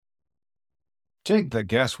Take the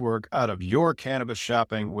guesswork out of your cannabis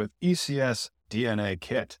shopping with ECS DNA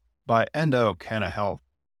Kit by Endo Canna Health.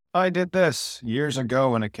 I did this years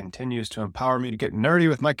ago, and it continues to empower me to get nerdy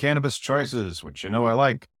with my cannabis choices, which you know I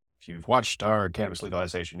like. If you've watched our Cannabis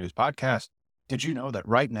Legalization News podcast, did you know that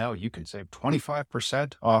right now you can save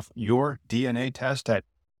 25% off your DNA test at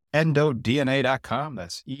endodna.com?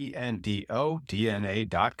 That's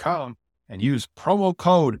ENDODNA.com, and use promo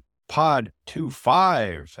code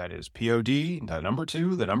POD25. That is POD, the number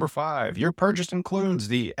 2, the number 5. Your purchase includes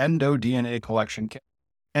the Endo DNA Collection Kit,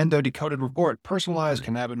 Endo Decoded Report, personalized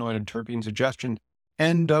cannabinoid and terpene suggestion,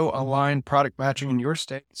 Endo Aligned product matching in your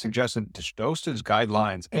state, suggested dosage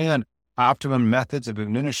guidelines, and optimum methods of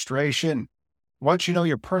administration. Once you know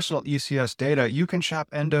your personal ECS data, you can shop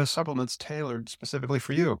Endo supplements tailored specifically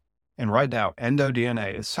for you. And right now, Endo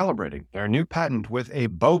DNA is celebrating their new patent with a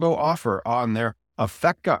BOGO offer on their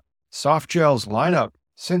Affeca soft gels lineup.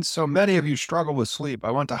 Since so many of you struggle with sleep,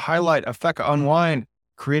 I want to highlight Affeca Unwind,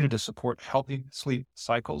 created to support healthy sleep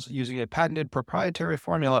cycles using a patented proprietary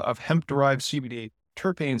formula of hemp-derived CBD,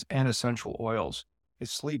 terpenes, and essential oils. If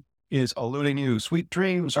sleep is eluding you, sweet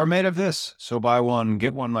dreams are made of this. So buy one,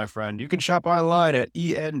 get one, my friend. You can shop online at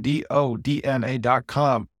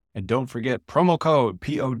endodna.com. And don't forget promo code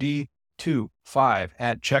POD25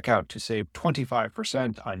 at checkout to save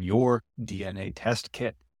 25% on your DNA test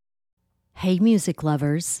kit. Hey, music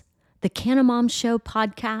lovers. The Canna Mom Show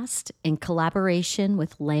podcast, in collaboration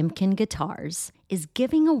with Lambkin Guitars, is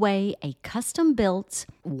giving away a custom-built,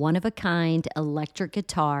 one-of-a-kind electric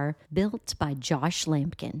guitar built by Josh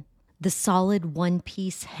Lambkin. The solid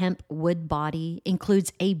one-piece hemp wood body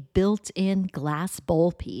includes a built-in glass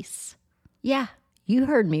bowl piece. Yeah, you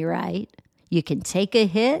heard me right. You can take a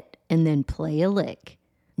hit and then play a lick.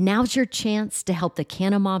 Now's your chance to help the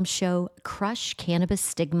Canna Mom Show crush cannabis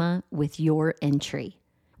stigma with your entry.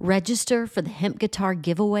 Register for the hemp guitar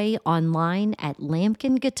giveaway online at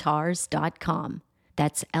lambkinguitars.com.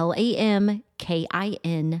 That's LAMKIN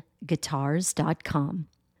guitars.com.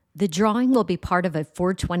 The drawing will be part of a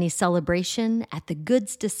 420 celebration at the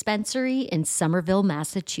Goods Dispensary in Somerville,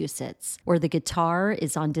 Massachusetts, where the guitar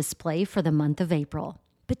is on display for the month of April.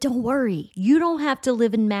 But don't worry, you don't have to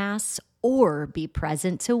live in Mass or be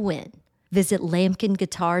present to win. Visit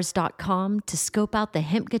lambkinguitars.com to scope out the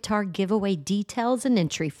hemp guitar giveaway details and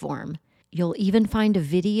entry form. You'll even find a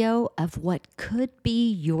video of what could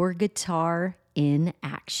be your guitar in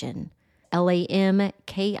action.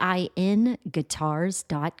 LAMKIN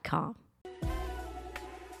guitars.com.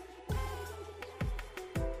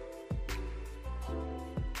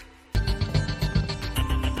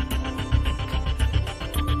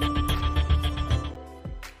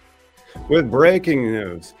 With breaking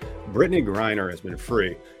news, Brittney Griner has been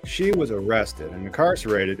free. She was arrested and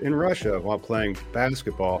incarcerated in Russia while playing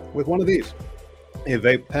basketball with one of these, a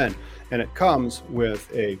vape pen, and it comes with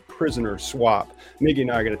a prisoner swap. Miggy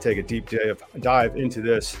and I are going to take a deep dive into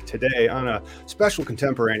this today on a special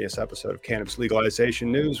contemporaneous episode of Cannabis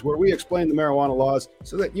Legalization News, where we explain the marijuana laws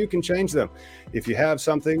so that you can change them. If you have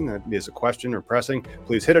something that is a question or pressing,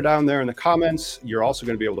 please hit it down there in the comments. You're also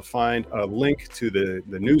going to be able to find a link to the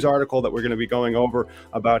news article that we're going to be going over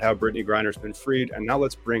about how Brittney Griner's been freed. And now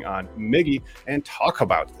let's bring on Miggy and talk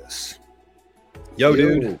about this. Yo,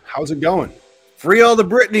 dude, how's it going? Free all the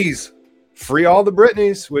Brittneys. Free all the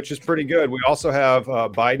Brittneys, which is pretty good. We also have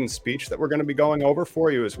Biden's speech that we're going to be going over for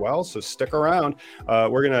you as well. So stick around.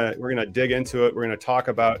 We're gonna dig into it. We're gonna talk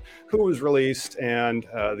about who was released and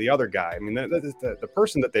the other guy. I mean, the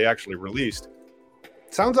person that they actually released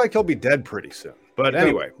sounds like he'll be dead pretty soon. But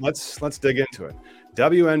anyway, let's dig into it.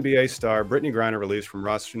 WNBA star Brittney Griner released from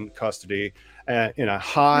Russian custody in a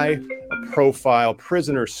high-profile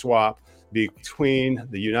prisoner swap between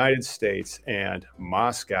the United States and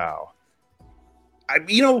Moscow.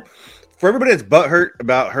 For everybody that's butthurt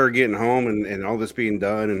about her getting home and all this being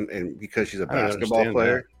done and because she's a basketball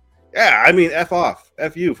player. Yeah, I mean, F off.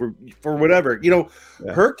 F you for whatever.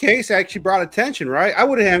 Her case actually brought attention, right? I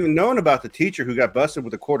wouldn't have known about the teacher who got busted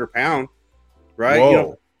with a quarter pound, right?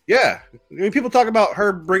 Whoa. Yeah. I mean, people talk about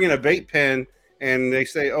her bringing a vape pen and they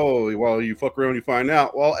say, oh, well, you fuck around, you find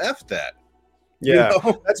out. Well, F that. Yeah,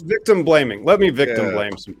 that's victim blaming. Let me victim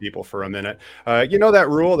blame some people for a minute. That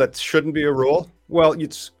rule that shouldn't be a rule? Well,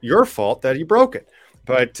 it's your fault that you broke it.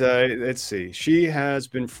 But let's see. She has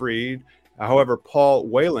been freed. However, Paul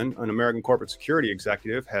Whelan, an American corporate security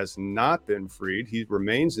executive, has not been freed. He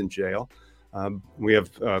remains in jail. We have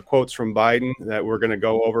quotes from Biden that we're going to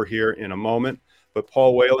go over here in a moment. But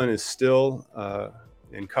Paul Whelan is still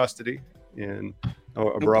in custody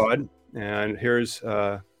abroad. And here's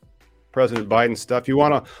President Biden stuff. You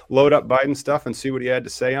want to load up Biden stuff and see what he had to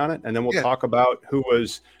say on it, and then we'll talk about who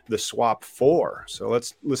was the swap for. So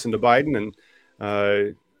let's listen to Biden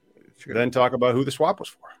and then talk about who the swap was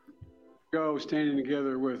for. Standing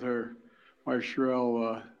together with her wife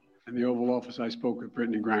Sherelle in the Oval Office, I spoke with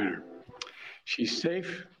Brittney Griner. She's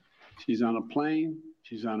safe. She's on a plane.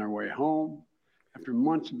 She's on her way home. After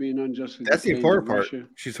months of being unjustly That's the important part. Russia,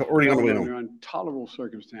 she's already on the way home. Under intolerable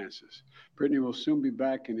circumstances. Brittney will soon be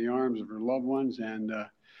back in the arms of her loved ones,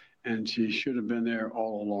 and she should have been there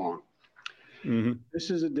all along. Mm-hmm. This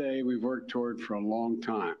is a day we've worked toward for a long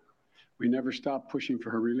time. We never stopped pushing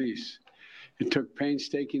for her release. It took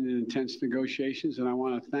painstaking and intense negotiations, and I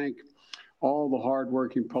want to thank all the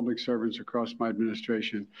hardworking public servants across my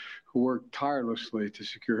administration who worked tirelessly to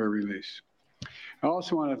secure her release. I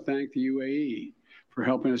also want to thank the UAE for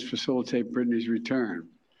helping us facilitate Brittney's return,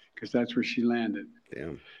 because that's where she landed.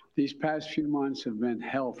 Damn. These past few months have been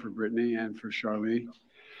hell for Brittney and for Charlie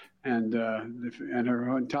and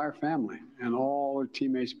her entire family and all her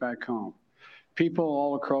teammates back home. People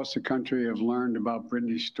all across the country have learned about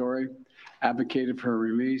Brittney's story, advocated for her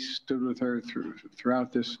release, stood with her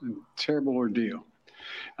throughout this terrible ordeal.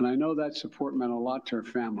 And I know that support meant a lot to her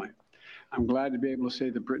family. I'm glad to be able to say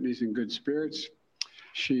that Brittney's in good spirits.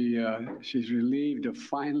 She's relieved to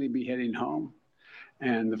finally be heading home.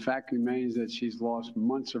 And the fact remains that she's lost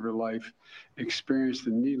months of her life, experienced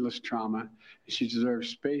the needless trauma. She deserves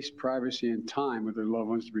space, privacy, and time with her loved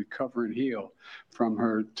ones to recover and heal from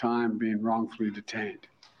her time being wrongfully detained.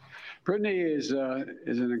 Brittney is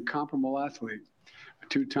an incomparable athlete, a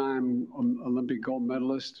two-time Olympic gold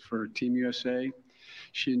medalist for Team USA.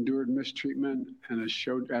 She endured mistreatment and a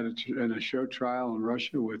show trial in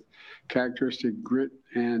Russia with characteristic grit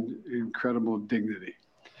and incredible dignity.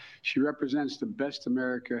 She represents the best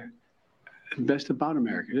about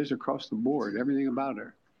America. It is across the board, everything about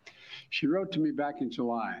her. She wrote to me back in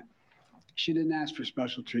July. She didn't ask for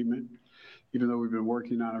special treatment, even though we've been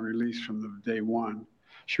working on a release from the day one.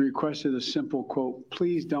 She requested a simple quote,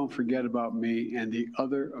 "Please don't forget about me and the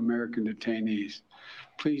other American detainees.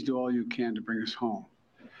 Please do all you can to bring us home."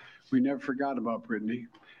 We never forgot about Brittney.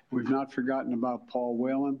 We've not forgotten about Paul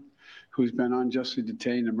Whelan, who's been unjustly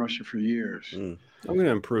detained in Russia for years. I'm going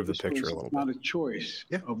to improve the picture a little bit. It's not a choice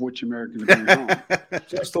of which American to bring home.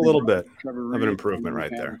 Just a little bit of an improvement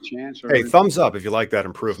right there. Hey, thumbs up if you like that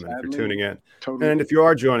improvement, if you're tuning in. And if you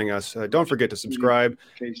are joining us, don't forget to subscribe.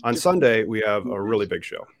 On Sunday, we have a really big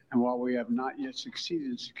show. And while we have not yet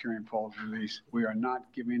succeeded in securing Paul's release, we are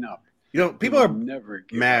not giving up. You know, people are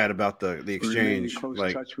mad about the exchange,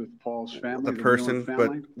 like touch with Paul's family, the person,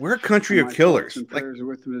 but we're a country of killers. Like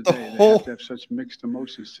the whole, have such mixed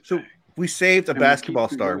emotions today. So we saved a basketball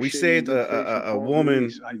star. We saved a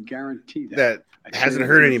woman I guarantee that hasn't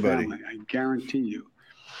hurt anybody. I guarantee you.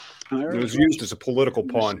 It was used as a political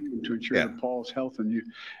pawn to ensure that Paul's health and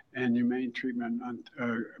humane treatment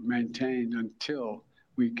maintained until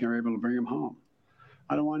we are able to bring him home.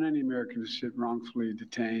 I don't want any American to sit wrongfully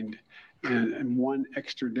detained and one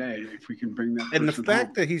extra day if we can bring that. And the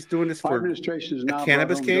fact that he's doing this for administration is now a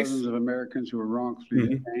cannabis case, dozens of Americans who are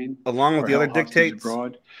wrongfully detained, along with the other dictates,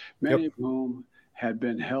 abroad, many of whom had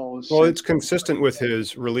been held. Well, it's consistent with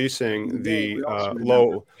his releasing the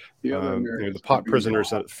the pot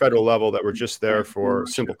prisoners at the federal level that were just there for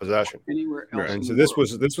simple possession. And so this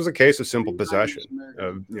was a case of simple possession,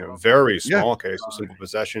 very small case of simple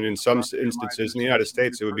possession. In some instances in the United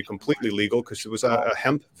States, it would be completely legal because it was a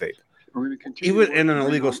hemp vape. Even in an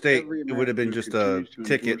illegal state, it would have been just a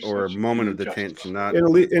ticket or a moment of detention. Not in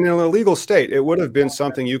an illegal state, it would have been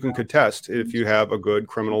something you can contest if you have a good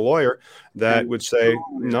criminal lawyer that would say,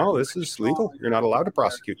 "No, this is legal. You're not allowed to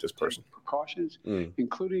prosecute this person." Precautions,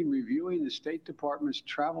 including reviewing the State Department's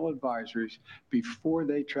travel advisories before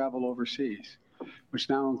they travel overseas, which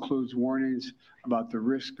now includes warnings about the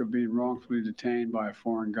risk of being wrongfully detained by a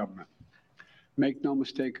foreign government. Make no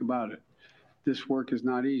mistake about it. This work is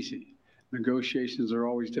not easy. Negotiations are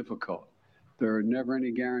always difficult. There are never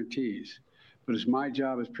any guarantees. But it's my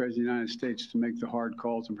job as President of the United States to make the hard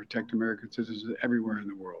calls and protect American citizens everywhere in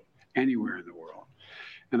the world, anywhere in the world.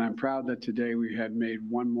 And I'm proud that today we had made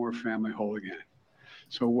one more family whole again.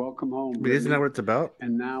 So welcome home. But isn't that what it's about?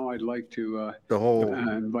 And now I'd like to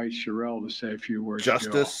invite Sherelle to say a few words.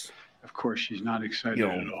 Justice. Of course, she's not excited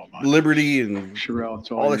at all about liberty and Sherelle, it's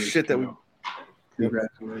all the shit that we.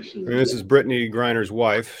 Congratulations. And this is Brittney Griner's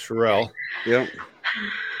wife, Sherelle. Yep.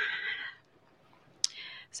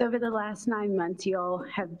 So over the last 9 months, y'all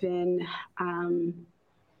have been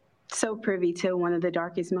so privy to one of the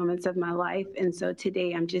darkest moments of my life. And so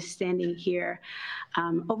today I'm just standing here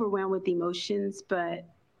overwhelmed with emotions, but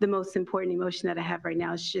the most important emotion that I have right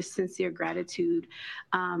now is just sincere gratitude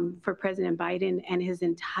for President Biden and his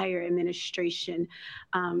entire administration.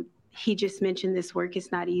 He just mentioned this work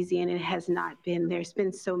is not easy, and it has not been. There's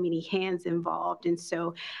been so many hands involved. And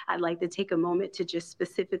so I'd like to take a moment to just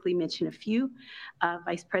specifically mention a few.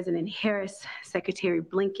 Vice President Harris, Secretary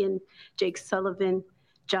Blinken, Jake Sullivan,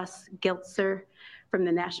 Josh Geltzer from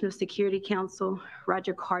the National Security Council,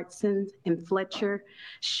 Roger Cartson and Fletcher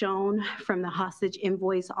Schoen from the Hostage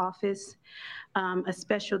Envoy's Office. A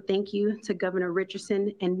special thank you to Governor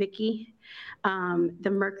Richardson and Mickey, the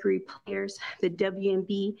Mercury Players, the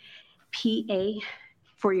WNB PA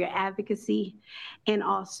for your advocacy. And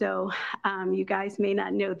also, you guys may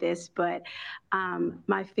not know this, but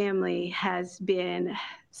my family has been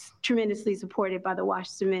tremendously supported by the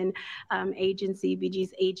Wasserman Agency.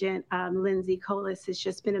 BG's agent, Lindsay Colas, has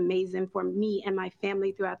just been amazing for me and my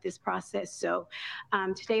family throughout this process. So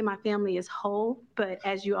today my family is whole, but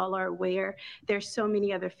as you all are aware, there's so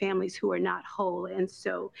many other families who are not whole. And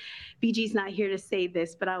so BG's not here to say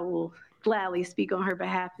this, but I will gladly speak on her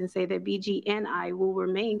behalf and say that BG and I will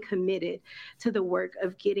remain committed to the work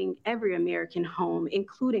of getting every American home,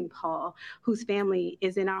 including Paul, whose family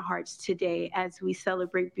is in our hearts today. As we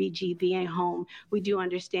celebrate BG being home, we do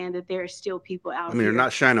understand that there are still people out here. They're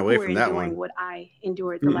not shying away from that one. What I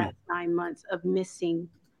endured the last 9 months of missing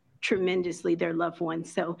tremendously their loved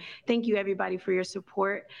ones. So thank you everybody for your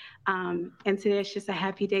support. And today it's just a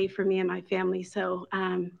happy day for me and my family. So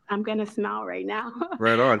I'm gonna smile right now.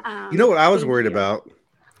 Right on. You know what I was worried about?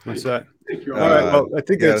 What's that? All right. Well, I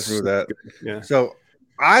think that's that. Yeah. So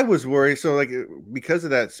I was worried. So like because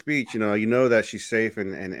of that speech, you know that she's safe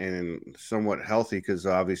and somewhat healthy because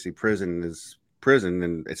obviously prison is prison,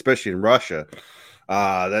 and especially in Russia.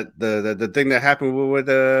 That the thing that happened with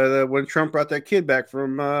when Trump brought that kid back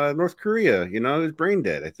from North Korea, his brain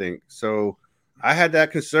dead, I think. So I had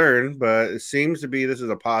that concern, but it seems to be this is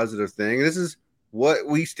a positive thing. This is what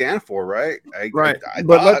we stand for, right?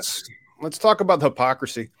 But let's talk about the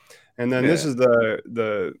hypocrisy, and then this is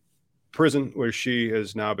the prison where she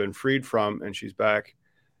has now been freed from, and she's back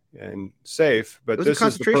and safe. But this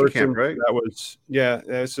is the person camp, right? That was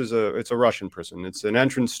it's a Russian prison. It's an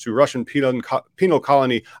entrance to Russian penal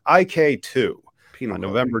colony IK2 on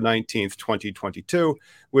November 19th, 2022,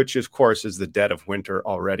 which of course is the dead of winter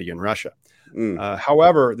already in Russia.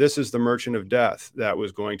 However, this is the Merchant of Death that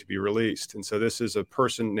was going to be released, and so this is a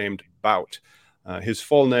person named Bout. His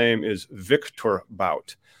full name is Victor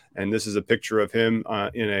Bout, and this is a picture of him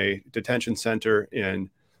in a detention center in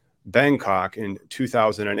Bangkok in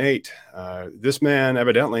 2008. This man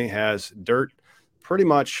evidently has dirt pretty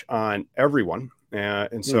much on everyone.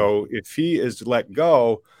 And so if he is let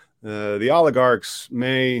go, the oligarchs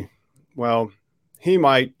he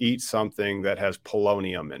might eat something that has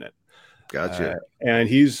polonium in it. Gotcha. And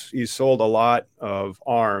he's sold a lot of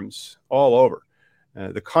arms all over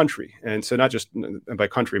the country. And so not just by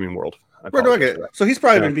country, I mean world. So he's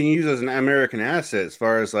probably been being used as an American asset as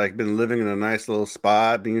far as like been living in a nice little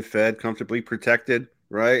spot, being fed, comfortably protected,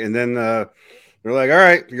 right? And then they're like, all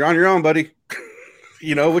right, you're on your own, buddy.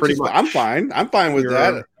 Which is I'm fine. I'm fine with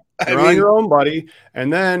that. You're on your own, buddy.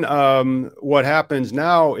 And then what happens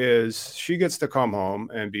now is she gets to come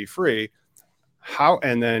home and be free.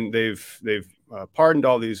 And then they've pardoned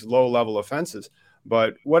all these low-level offenses.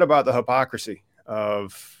 But what about the hypocrisy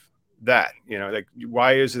of that?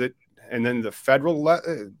 Why is it? And then the federal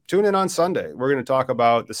tune in on Sunday. We're going to talk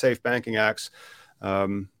about the Safe Banking Act's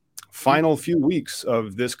final few weeks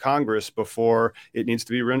of this Congress before it needs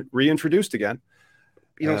to be reintroduced again.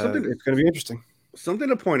 Something it's going to be interesting. Something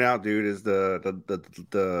to point out, dude, is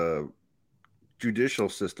the judicial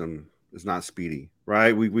system is not speedy,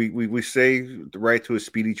 right? We say the right to a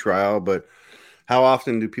speedy trial, but how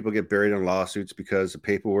often do people get buried in lawsuits because of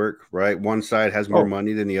paperwork, right? One side has more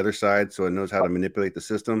money than the other side, so it knows how to manipulate the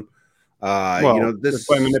system. By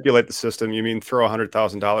manipulate the system, you mean throw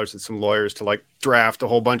 $100,000 at some lawyers to like draft a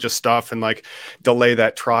whole bunch of stuff and like delay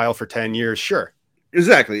that trial for 10 years? Sure.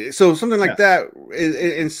 Exactly. So something like that.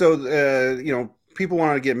 And so, people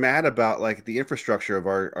want to get mad about like the infrastructure of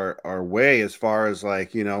our way as far as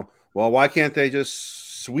like, why can't they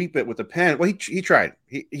just sweep it with a pen? Well, he tried.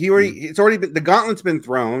 It's already been, the gauntlet's been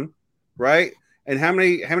thrown, right? And how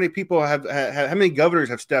many people how many governors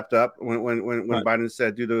have stepped up when Biden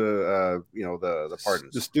said do the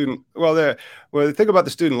pardons? The student think about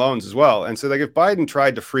the student loans as well. And so like if Biden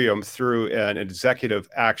tried to free them through an executive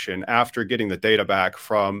action after getting the data back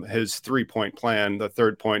from his 3-point plan, the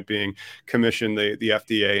third point being commission the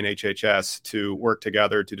FDA and HHS to work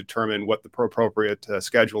together to determine what the appropriate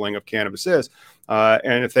scheduling of cannabis is.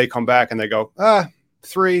 And if they come back and they go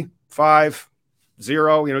 3, 5.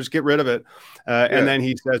 zero, just get rid of it. And then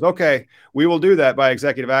he says, okay, we will do that by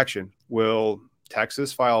executive action. Will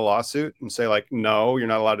Texas file a lawsuit and say, like, no, you're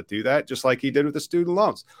not allowed to do that, just like he did with the student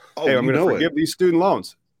loans? Hey, I'm going to forgive these student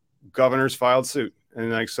loans. Governors filed suit.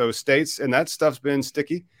 And like, so states, and that stuff's been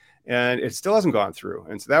sticky, and it still hasn't gone through.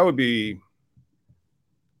 And so that would be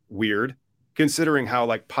weird, considering how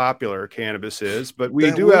like popular cannabis is. But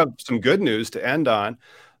we do have some good news to end on.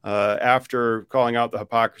 After calling out the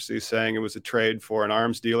hypocrisy, saying it was a trade for an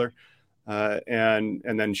arms dealer, and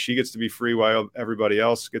then she gets to be free while everybody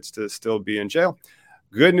else gets to still be in jail.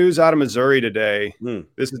 Good news out of Missouri today.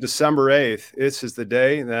 This is December 8th. This is the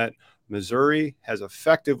day that Missouri has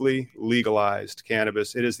effectively legalized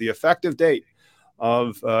cannabis. It is the effective date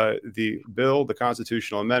of the bill, the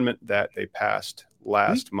constitutional amendment that they passed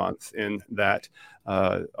last month in that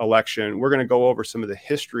election. We're going to go over some of the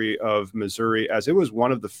history of Missouri, as it was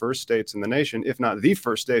one of the first states in the nation, if not the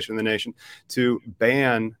first state in the nation, to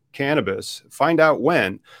ban cannabis. Find out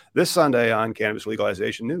when this Sunday on Cannabis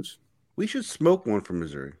Legalization News. We should smoke one from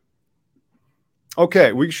Missouri.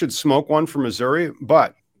 Okay, we should smoke one from Missouri,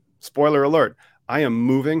 but spoiler alert, I am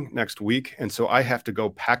moving next week, and so I have to go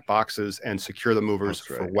pack boxes and secure the movers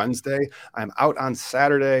for Wednesday. I'm out on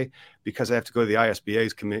Saturday because I have to go to the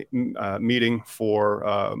ISBA's meeting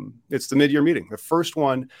for, it's the mid-year meeting, the first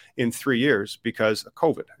one in 3 years because of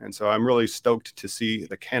COVID. And so I'm really stoked to see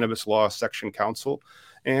the Cannabis Law Section Council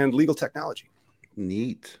and Legal Technology.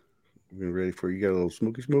 Neat. You ready for, you got a little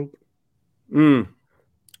smoky smoke?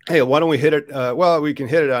 Hey, why don't we hit it? Well, we can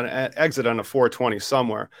hit it on exit on a 420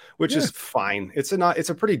 somewhere, which is fine. It's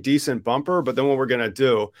a pretty decent bumper. But then what we're going to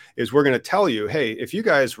do is we're going to tell you, hey, if you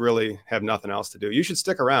guys really have nothing else to do, you should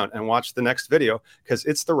stick around and watch the next video because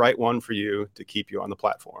it's the right one for you to keep you on the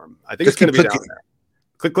platform. I think it's going to be down there.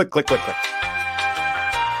 Click, click, click, click, click.